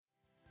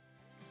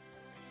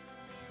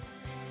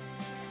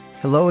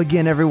Hello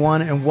again,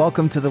 everyone, and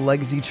welcome to the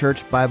Legacy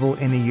Church Bible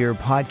in a Year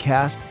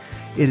podcast.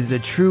 It is a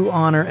true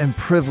honor and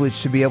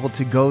privilege to be able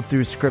to go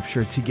through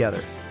Scripture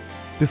together.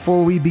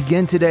 Before we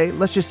begin today,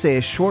 let's just say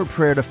a short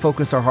prayer to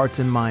focus our hearts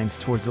and minds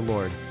towards the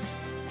Lord.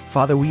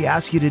 Father, we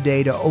ask you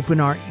today to open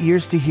our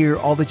ears to hear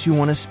all that you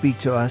want to speak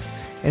to us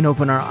and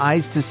open our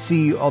eyes to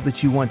see all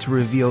that you want to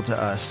reveal to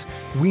us.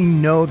 We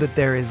know that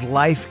there is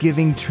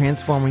life-giving,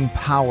 transforming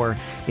power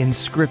in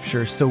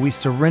Scripture, so we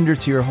surrender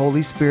to your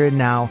Holy Spirit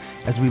now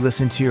as we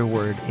listen to your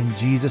word. In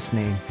Jesus'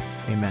 name,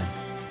 amen.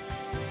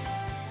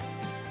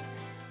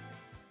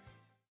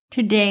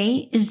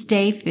 Today is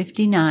day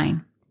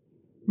 59,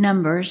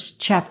 Numbers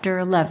chapter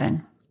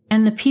 11.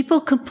 And the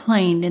people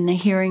complained in the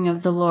hearing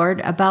of the Lord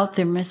about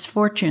their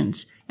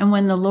misfortunes. And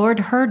when the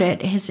Lord heard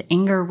it, his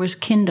anger was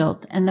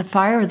kindled, and the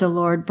fire of the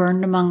Lord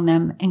burned among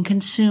them and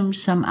consumed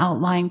some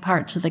outlying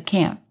parts of the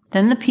camp.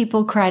 Then the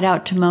people cried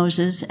out to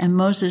Moses, and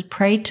Moses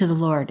prayed to the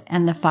Lord,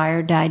 and the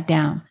fire died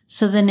down.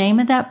 So the name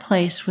of that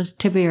place was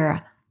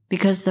Taberah,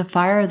 because the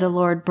fire of the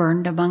Lord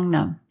burned among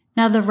them.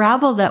 Now the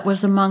rabble that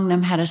was among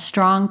them had a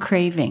strong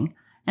craving.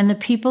 And the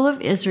people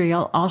of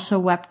Israel also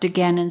wept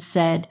again and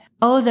said,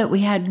 "Oh, that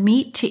we had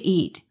meat to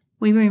eat.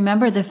 We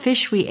remember the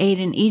fish we ate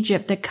in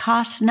Egypt that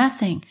cost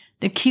nothing,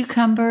 the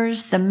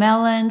cucumbers, the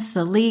melons,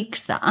 the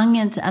leeks, the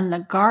onions, and the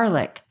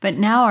garlic. But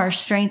now our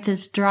strength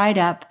is dried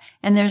up,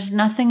 and there's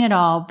nothing at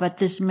all but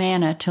this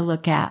manna to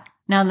look at."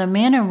 Now the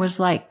manna was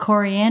like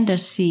coriander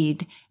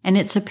seed, and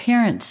its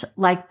appearance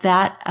like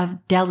that of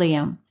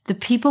bdellium. The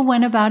people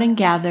went about and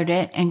gathered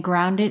it, and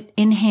ground it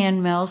in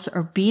hand mills,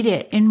 or beat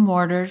it in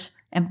mortars,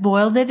 and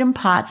boiled it in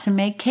pots and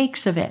made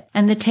cakes of it.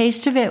 And the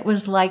taste of it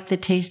was like the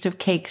taste of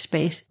cakes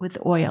baked with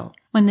oil.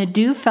 When the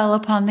dew fell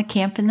upon the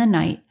camp in the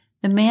night,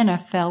 the manna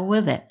fell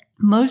with it.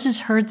 Moses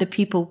heard the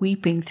people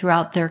weeping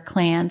throughout their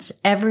clans,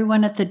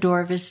 everyone at the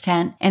door of his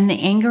tent, and the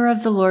anger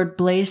of the Lord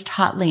blazed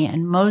hotly,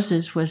 and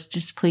Moses was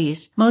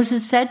displeased.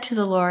 Moses said to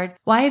the Lord,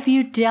 "Why have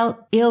you dealt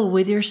ill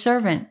with your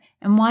servant?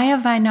 And why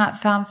have I not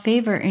found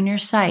favor in your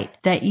sight,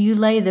 that you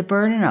lay the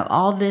burden of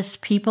all this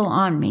people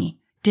on me?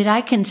 Did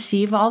I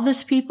conceive all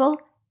this people?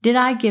 Did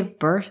I give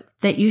birth,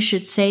 that you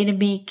should say to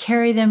me,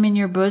 'Carry them in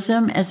your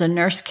bosom as a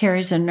nurse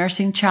carries a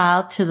nursing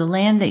child to the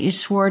land that you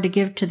swore to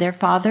give to their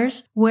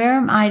fathers'? Where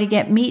am I to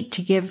get meat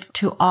to give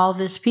to all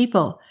this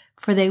people?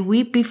 For they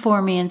weep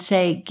before me and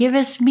say, 'Give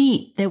us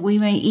meat that we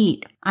may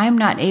eat.' I am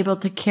not able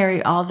to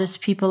carry all this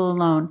people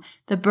alone.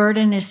 The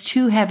burden is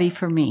too heavy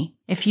for me.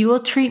 If you will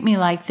treat me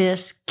like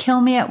this,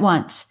 kill me at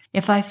once,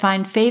 if I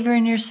find favor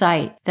in your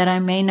sight, that I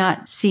may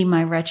not see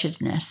my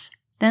wretchedness."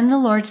 Then the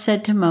Lord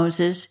said to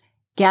Moses,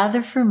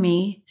 "Gather for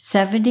me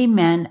 70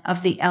 men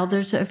of the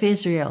elders of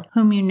Israel,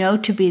 whom you know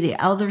to be the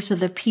elders of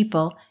the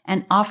people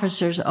and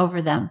officers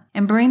over them,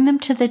 and bring them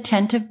to the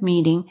tent of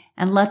meeting,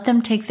 and let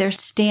them take their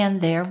stand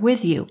there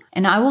with you.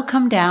 And I will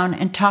come down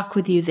and talk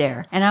with you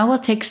there. And I will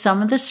take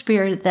some of the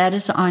Spirit that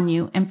is on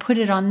you and put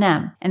it on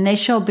them, and they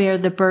shall bear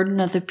the burden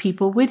of the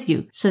people with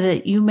you, so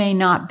that you may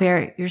not bear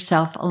it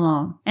yourself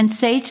alone. And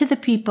say to the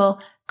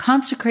people,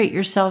 'Consecrate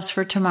yourselves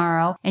for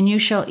tomorrow, and you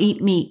shall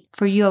eat meat.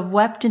 For you have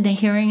wept in the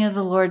hearing of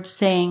the Lord,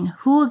 saying,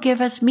 Who will give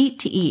us meat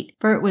to eat?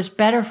 For it was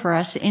better for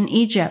us in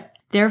Egypt.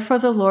 Therefore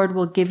the Lord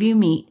will give you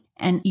meat,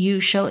 and you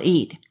shall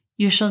eat.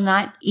 You shall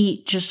not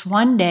eat just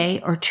 1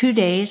 day, or 2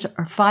 days,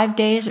 or 5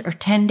 days, or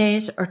 10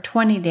 days, or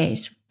 20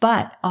 days,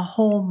 but a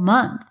whole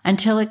month,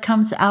 until it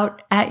comes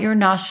out at your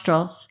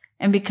nostrils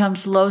and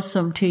becomes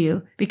loathsome to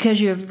you,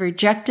 because you have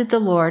rejected the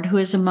Lord who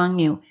is among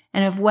you,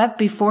 and have wept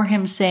before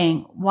him,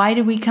 saying, Why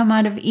did we come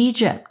out of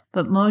Egypt?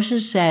 But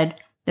Moses said,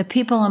 The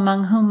people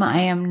among whom I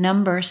am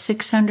number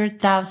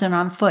 600,000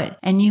 on foot,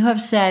 and you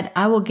have said,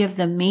 I will give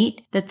them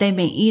meat, that they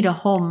may eat a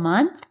whole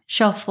month?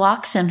 Shall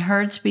flocks and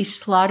herds be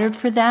slaughtered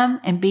for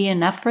them, and be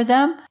enough for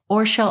them?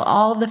 Or shall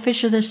all the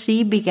fish of the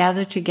sea be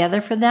gathered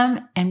together for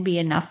them, and be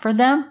enough for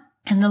them?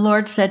 And the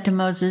Lord said to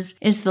Moses,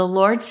 Is the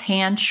Lord's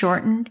hand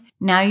shortened?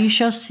 Now you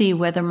shall see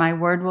whether my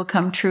word will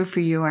come true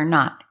for you or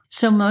not.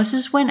 So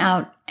Moses went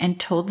out and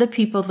told the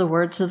people the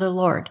words of the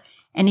Lord.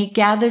 And he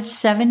gathered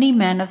 70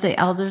 men of the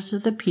elders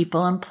of the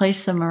people and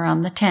placed them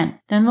around the tent.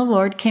 Then the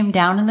Lord came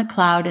down in the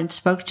cloud and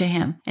spoke to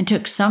him, and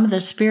took some of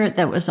the Spirit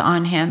that was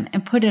on him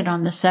and put it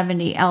on the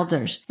 70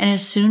 elders. And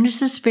as soon as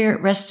the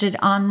Spirit rested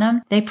on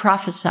them, they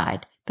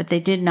prophesied, but they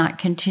did not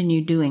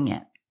continue doing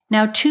it.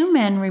 Now 2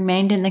 men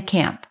remained in the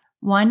camp,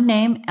 one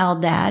named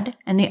Eldad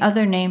and the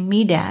other named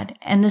Medad,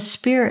 and the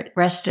Spirit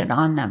rested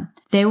on them.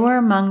 They were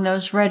among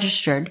those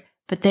registered,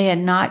 but they had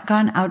not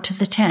gone out to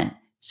the tent,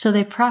 so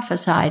they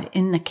prophesied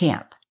in the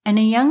camp. And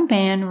a young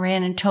man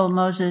ran and told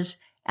Moses,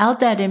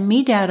 Eldad and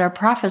Medad are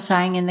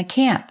prophesying in the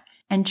camp.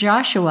 And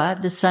Joshua,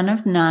 the son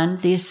of Nun,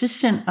 the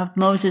assistant of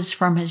Moses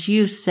from his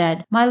youth,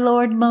 said, My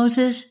lord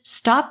Moses,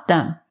 stop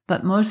them.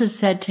 But Moses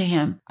said to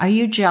him, Are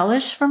you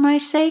jealous for my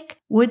sake?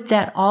 Would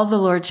that all the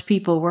Lord's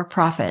people were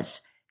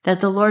prophets, that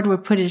the Lord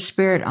would put his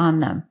Spirit on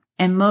them.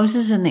 And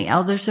Moses and the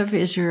elders of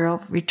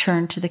Israel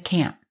returned to the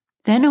camp.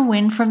 Then a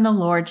wind from the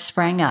Lord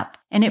sprang up,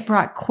 and it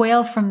brought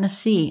quail from the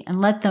sea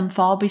and let them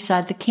fall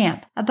beside the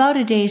camp, about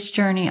a day's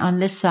journey on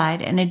this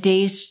side and a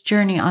day's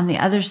journey on the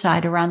other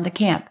side around the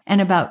camp, and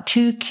about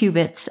 2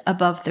 cubits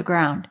above the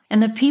ground.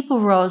 And the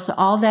people rose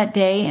all that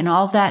day and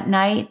all that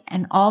night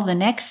and all the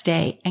next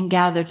day and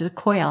gathered the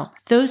quail.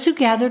 Those who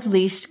gathered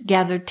least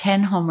gathered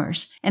 10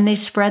 homers, and they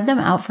spread them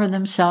out for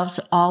themselves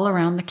all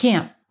around the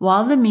camp.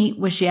 While the meat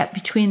was yet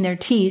between their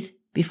teeth,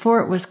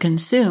 before it was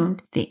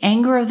consumed, the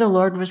anger of the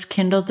Lord was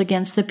kindled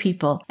against the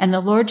people, and the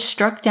Lord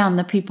struck down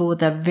the people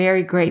with a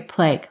very great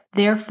plague.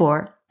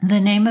 Therefore,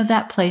 the name of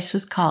that place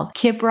was called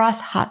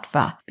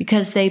Kibroth-Hattaavah,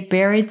 because they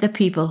buried the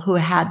people who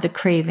had the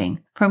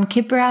craving. From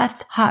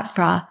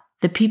Kibroth-Hattaavah,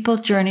 the people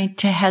journeyed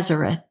to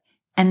Hazereth,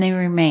 and they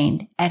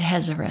remained at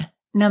Hazereth.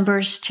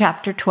 Numbers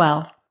chapter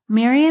 12.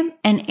 Miriam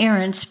and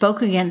Aaron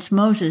spoke against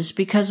Moses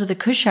because of the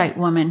Cushite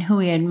woman who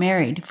he had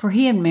married, for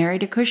he had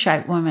married a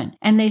Cushite woman.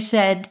 And they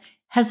said,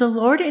 "Has the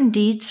Lord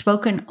indeed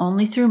spoken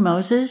only through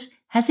Moses?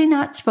 Has he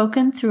not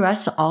spoken through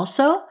us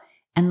also?"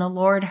 And the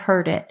Lord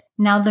heard it.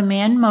 Now the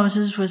man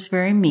Moses was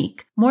very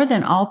meek, more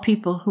than all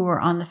people who were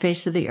on the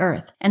face of the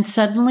earth. And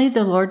suddenly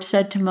the Lord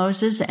said to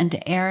Moses and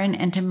to Aaron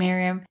and to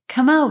Miriam,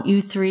 "Come out,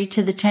 you 3,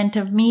 to the tent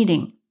of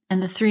meeting."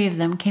 And the 3 of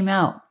them came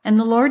out. And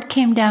the Lord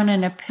came down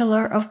in a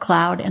pillar of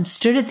cloud and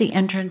stood at the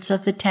entrance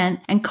of the tent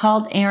and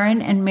called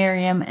Aaron and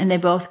Miriam, and they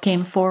both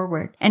came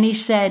forward. And he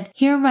said,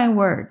 "Hear my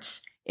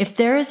words. If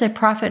there is a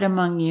prophet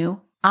among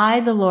you,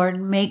 I, the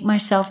Lord, make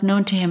myself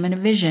known to him in a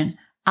vision.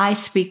 I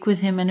speak with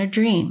him in a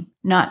dream.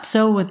 Not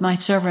so with my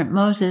servant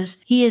Moses.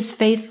 He is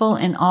faithful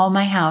in all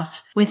my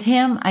house. With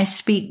him I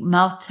speak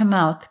mouth to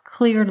mouth,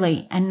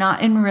 clearly, and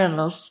not in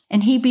riddles,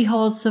 and he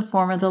beholds the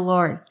form of the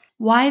Lord.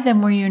 Why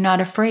then were you not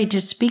afraid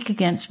to speak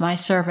against my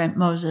servant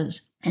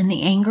Moses?" And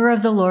the anger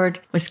of the Lord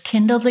was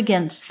kindled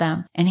against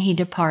them, and he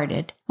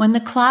departed. When the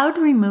cloud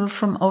removed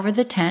from over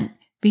the tent,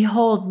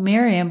 behold,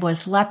 Miriam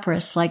was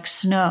leprous like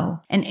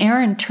snow. And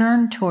Aaron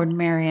turned toward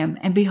Miriam,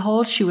 and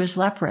behold, she was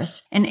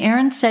leprous. And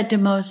Aaron said to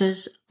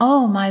Moses,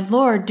 "Oh, my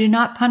Lord, do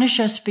not punish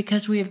us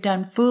because we have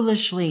done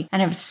foolishly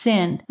and have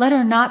sinned. Let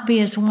her not be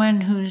as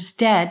one who is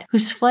dead,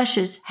 whose flesh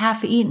is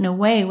half eaten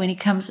away when he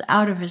comes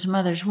out of his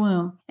mother's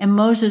womb." And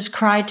Moses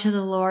cried to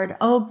the Lord,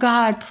 "Oh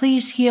God,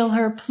 please heal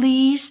her,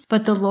 please."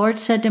 But the Lord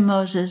said to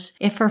Moses,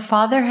 "If her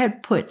father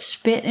had put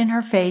spit in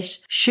her face,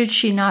 should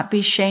she not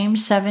be shamed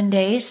 7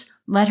 days?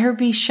 Let her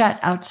be shut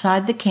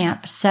outside the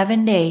camp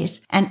 7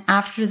 days, and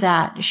after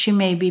that she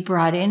may be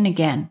brought in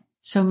again."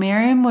 So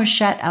Miriam was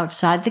shut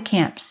outside the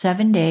camp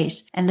 7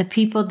 days, and the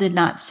people did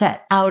not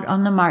set out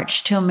on the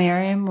march till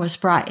Miriam was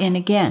brought in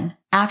again.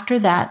 After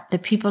that, the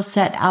people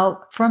set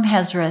out from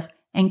Hazereth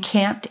and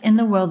camped in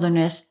the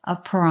wilderness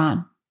of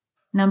Paran.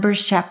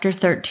 Numbers chapter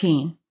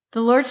 13.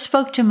 The Lord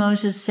spoke to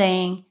Moses,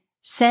 saying,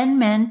 "Send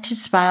men to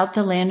spy out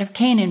the land of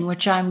Canaan,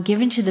 which I am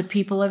giving to the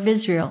people of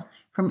Israel.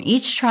 From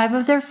each tribe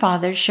of their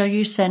fathers shall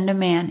you send a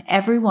man,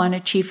 every one a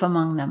chief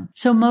among them."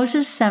 So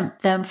Moses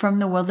sent them from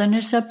the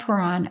wilderness of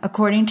Paran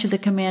according to the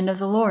command of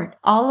the Lord,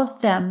 all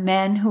of them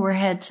men who were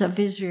heads of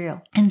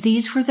Israel. And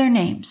these were their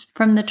names: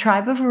 from the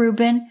tribe of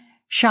Reuben,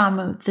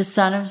 Shamu, the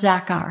son of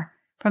Zachar;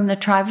 from the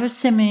tribe of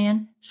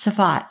Simeon,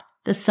 Shaphat,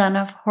 the son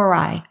of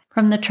Hori;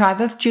 from the tribe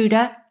of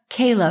Judah,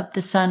 Caleb,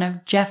 the son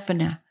of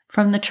Jephunneh;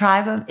 from the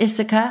tribe of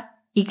Issachar,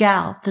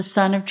 Igal, the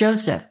son of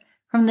Joseph;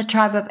 from the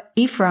tribe of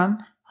Ephraim,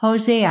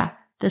 Hosea,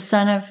 the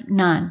son of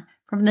Nun;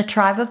 from the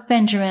tribe of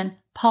Benjamin,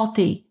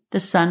 Palti, the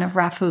son of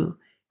Raphu;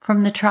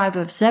 from the tribe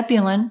of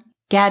Zebulun,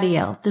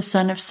 Gadiel, the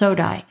son of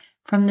Sodai;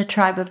 from the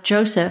tribe of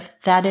Joseph,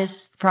 that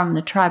is, from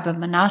the tribe of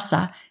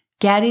Manasseh,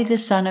 Gadi, the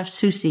son of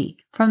Susi;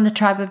 from the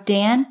tribe of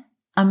Dan,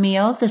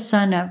 Amiel, the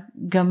son of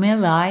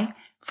Gamilai;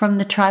 from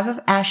the tribe of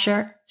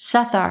Asher,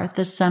 Sethar,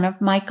 the son of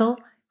Michael;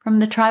 from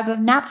the tribe of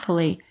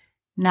Naphtali,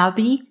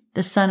 Nabi,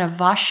 the son of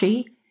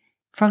Vashi;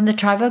 from the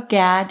tribe of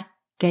Gad,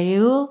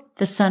 Geuel,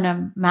 the son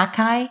of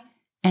Machi.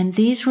 And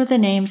these were the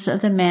names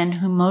of the men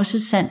whom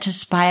Moses sent to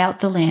spy out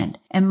the land.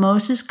 And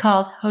Moses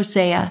called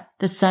Hosea,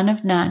 the son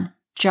of Nun,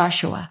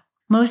 Joshua.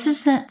 Moses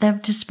sent them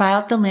to spy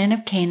out the land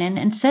of Canaan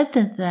and said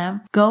to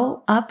them,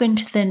 "Go up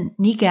into the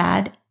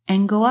Negad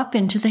and go up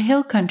into the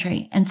hill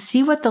country and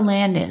see what the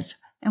land is,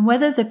 and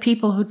whether the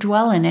people who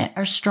dwell in it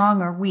are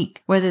strong or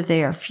weak, whether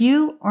they are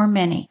few or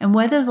many, and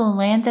whether the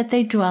land that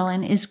they dwell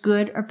in is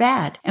good or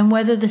bad, and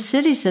whether the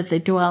cities that they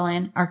dwell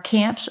in are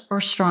camps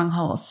or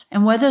strongholds,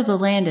 and whether the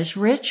land is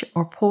rich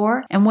or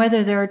poor, and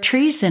whether there are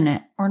trees in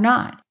it or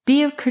not.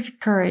 Be of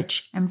good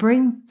courage and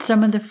bring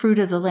some of the fruit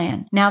of the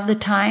land." Now the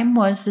time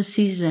was the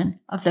season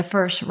of the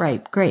first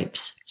ripe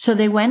grapes. So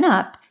they went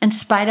up and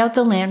spied out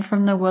the land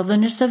from the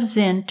wilderness of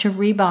Zin to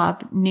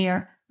Rebob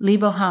near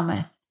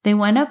Lebo-hamath. They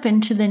went up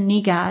into the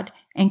Negad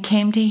and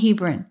came to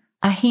Hebron.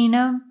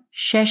 Ahinoam,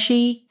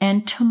 Sheshi,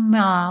 and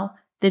Tumal,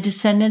 the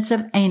descendants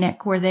of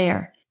Anak, were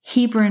there.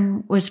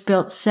 Hebron was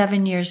built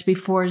 7 years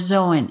before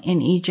Zoan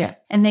in Egypt.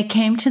 And they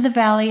came to the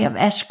valley of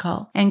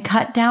Eshcol and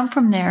cut down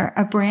from there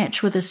a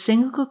branch with a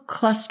single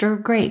cluster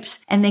of grapes,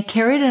 and they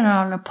carried it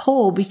on a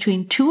pole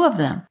between two of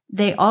them.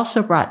 They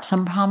also brought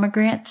some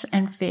pomegranates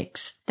and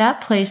figs.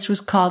 That place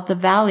was called the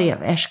Valley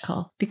of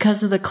Eshcol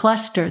because of the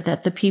cluster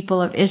that the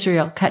people of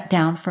Israel cut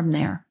down from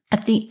there.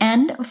 At the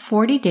end of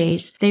 40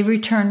 days, they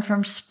returned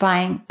from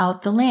spying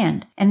out the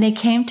land, and they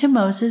came to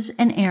Moses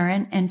and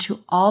Aaron and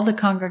to all the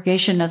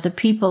congregation of the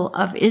people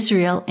of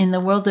Israel in the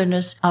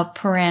wilderness of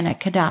Paran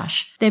at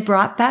Kadesh. They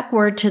brought back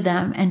word to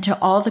them and to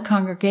all the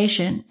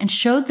congregation and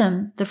showed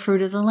them the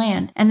fruit of the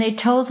land. And they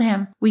told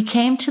him, "We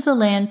came to the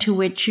land to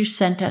which you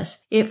sent us.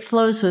 It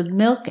flows with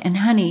milk and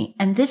honey,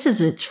 and this is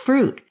its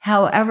fruit.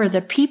 However,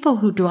 the people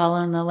who dwell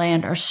in the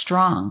land are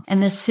strong,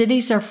 and the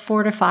cities are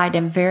fortified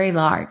and very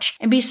large.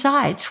 And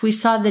besides, we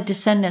saw the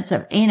descendants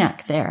of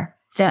Anak there.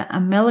 The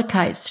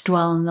Amalekites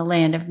dwell in the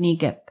land of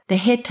Negeb. The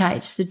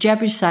Hittites, the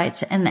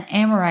Jebusites, and the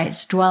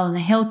Amorites dwell in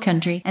the hill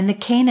country, and the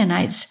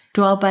Canaanites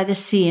dwell by the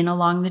sea and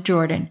along the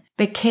Jordan."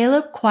 But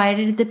Caleb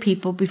quieted the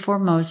people before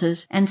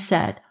Moses and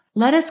said,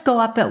 "Let us go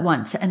up at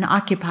once and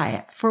occupy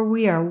it, for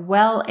we are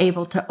well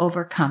able to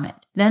overcome it."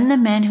 Then the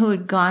men who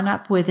had gone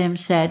up with him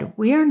said,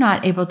 "We are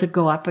not able to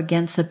go up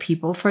against the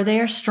people, for they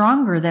are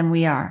stronger than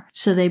we are."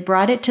 So they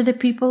brought it to the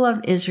people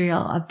of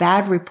Israel, a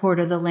bad report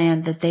of the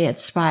land that they had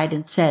spied,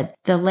 and said,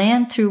 "The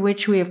land through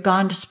which we have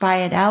gone to spy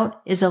it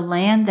out is a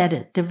land that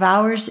it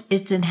devours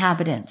its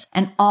inhabitants,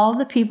 and all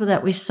the people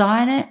that we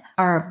saw in it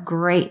are of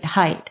great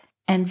height.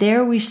 And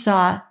there we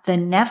saw the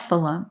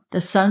Nephilim,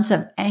 the sons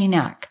of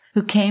Anak,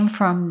 who came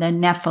from the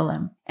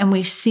Nephilim, and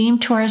we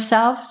seemed to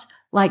ourselves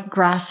like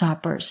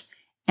grasshoppers,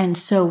 and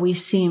so we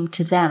seemed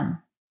to them."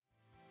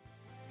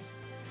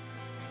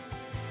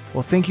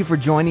 Well, thank you for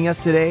joining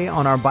us today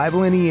on our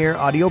Bible in a Year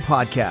audio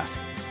podcast.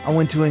 I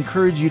want to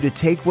encourage you to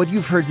take what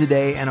you've heard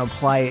today and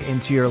apply it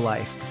into your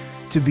life,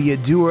 to be a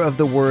doer of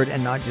the word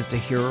and not just a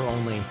hearer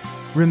only.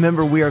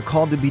 Remember, we are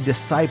called to be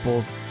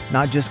disciples,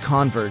 not just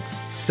converts.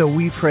 So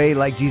we pray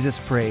like Jesus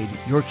prayed,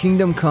 "Your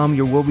kingdom come,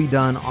 your will be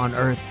done on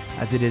earth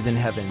as it is in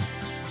heaven."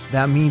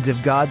 That means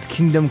if God's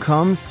kingdom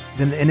comes,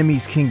 then the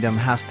enemy's kingdom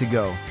has to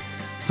go.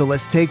 So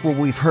let's take what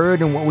we've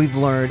heard and what we've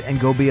learned and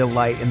go be a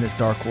light in this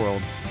dark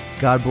world.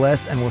 God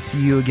bless, and we'll see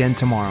you again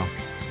tomorrow.